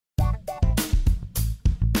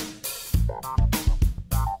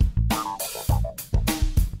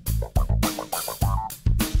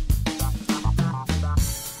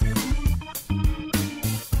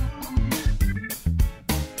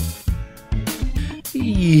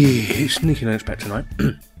Yeah, it's sneekylinux back tonight.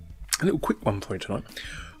 A little quick one for you tonight.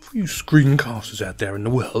 For you screencasters out there in the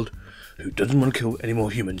world who doesn't want to kill any more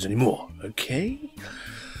humans anymore, okay?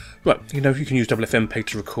 Right, you know, you can use Ffmpeg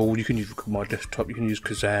to record, you can use Record My Desktop, you can use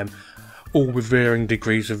Kazam, all with varying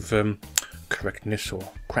degrees of correctness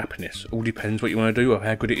or crapness. All depends what you want to do or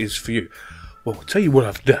how good it is for you. Well, I'll tell you what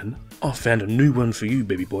I've done. I found a new one for you,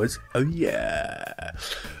 baby boys. Oh yeah.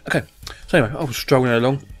 Okay, so anyway, I was strolling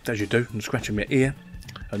along, as you do, and scratching my ear,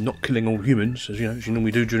 and not killing all humans, as you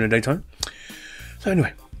normally do during the daytime. So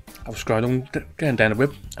anyway, I was scrolling down the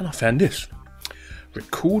web, and I found this.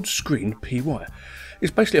 Recordscreen.py.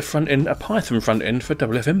 It's basically a front end, a Python front end for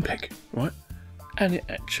Ffmpeg, right? And it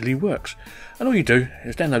actually works. And all you do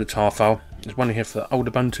is download a tar file. There's one here for the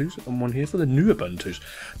old Ubuntus and one here for the new Ubuntus.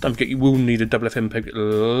 Don't forget you will need a Ffmpeg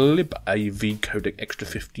libav codec extra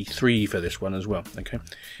 53 for this one as well. Okay,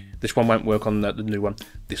 this one won't work on the new one.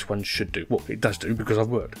 This one should do. Well, it does do because I've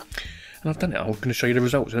worked and I've done it. I'm going to show you the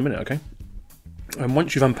results in a minute. Okay, and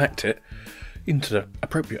once you've unpacked it into the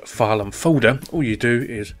appropriate file and folder, all you do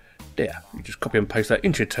is there. You just copy and paste that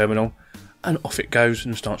into your terminal, and off it goes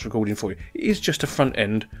and starts recording for you. It is just a front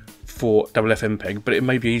end for Ffmpeg, but it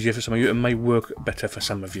may be easier for some of you. It may work better for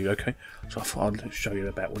some of you, okay? So I thought I'd show you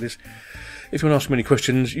about what it is. If you want to ask me any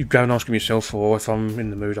questions, you go and ask them yourself, or if I'm in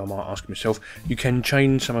the mood, I might ask them myself. You can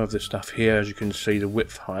change some of the stuff here, as you can see, the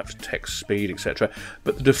width, height, text, speed, etc.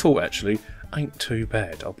 But the default actually ain't too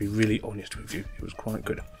bad. I'll be really honest with you. It was quite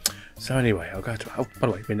good. So anyway, I'll go to, oh, by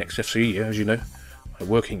the way, my next FCE here, as you know, my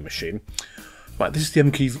working machine. Right, this is the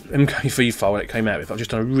MKV file that it came out with. I've just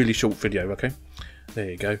done a really short video, okay? There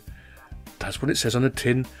you go. That's what it says on the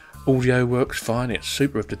tin. Audio works fine. It's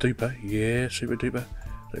super duper. Yeah, super duper.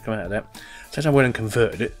 So it come out of that. So I went and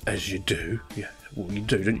converted it, as you do. Yeah, well, you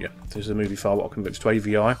do, didn't you? There's the movie file, what I'll convert to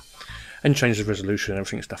AVI, and change the resolution and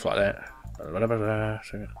everything, stuff like that.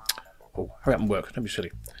 So, oh, hurry up and work. Don't be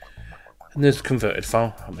silly. And there's the converted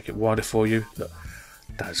file. I'll make it wider for you. Look.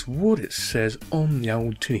 That's what it says on the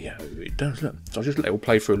old tinio. It does, look. So I'll just let it all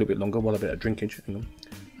play through a little bit longer while I've been drinking. Hang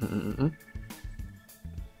on.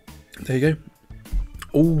 There you go.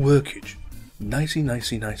 All workage. Nicey,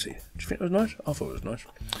 nicey, nicey. Do you think it was nice? I thought it was nice.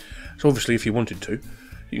 So obviously if you wanted to,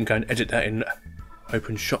 you can go and edit that in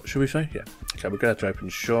open shot, shall we say? Yeah. Okay, we'll go to open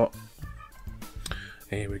shot.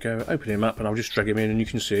 Here we go. Open him up and I'll just drag him in and you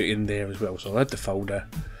can see it in there as well. So I'll add the folder.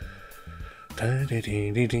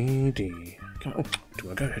 Oh, do I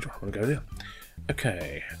want to go there? Do I want to go there?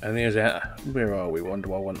 Okay, and there's that. Where are we? What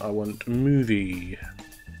do I want? I want movie.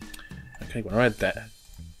 Okay, when I add that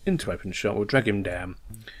into open shot, we'll drag him down,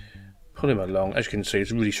 pull him along. As you can see,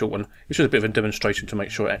 it's a really short one. It's just a bit of a demonstration to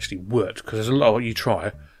make sure it actually works, because there's a lot you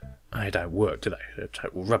try, and they don't work, do they? They're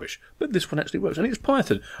total rubbish. But this one actually works, and it's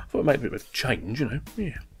Python. I thought I'd make a bit of a change, you know.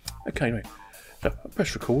 Yeah. Okay, anyway. So I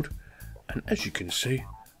press record, and as you can see,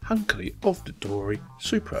 hunkily of the dory,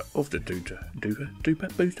 super of the booter.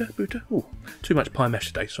 Oh, too much pie mash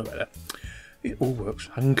today, sorry about that. It all works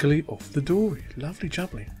hunkily off the dory. Lovely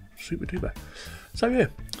jubbly, super duper. So yeah,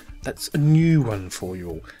 that's a new one for you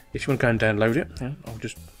all. If you want to go and download it, yeah, I'll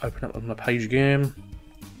just open up on my page again.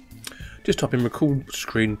 Just type in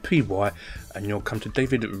Recordscreen.py and you'll come to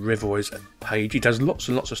David Revoy's page. He does lots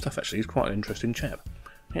and lots of stuff actually. He's quite an interesting chap.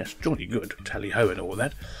 Yes, jolly good, tally-ho and all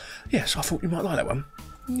that. Yes, I thought you might like that one.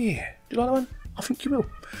 Yeah, do you like that one? I think you will.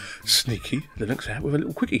 Sneaky Linux out with a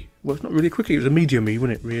little quickie. Well, it's not really a quickie, it was a medium-y,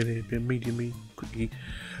 wasn't it? Really, a medium-y quickie.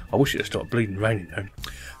 I wish it had stopped bleeding raining though.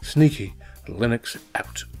 Sneaky Linux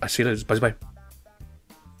out. I see you later. Bye bye.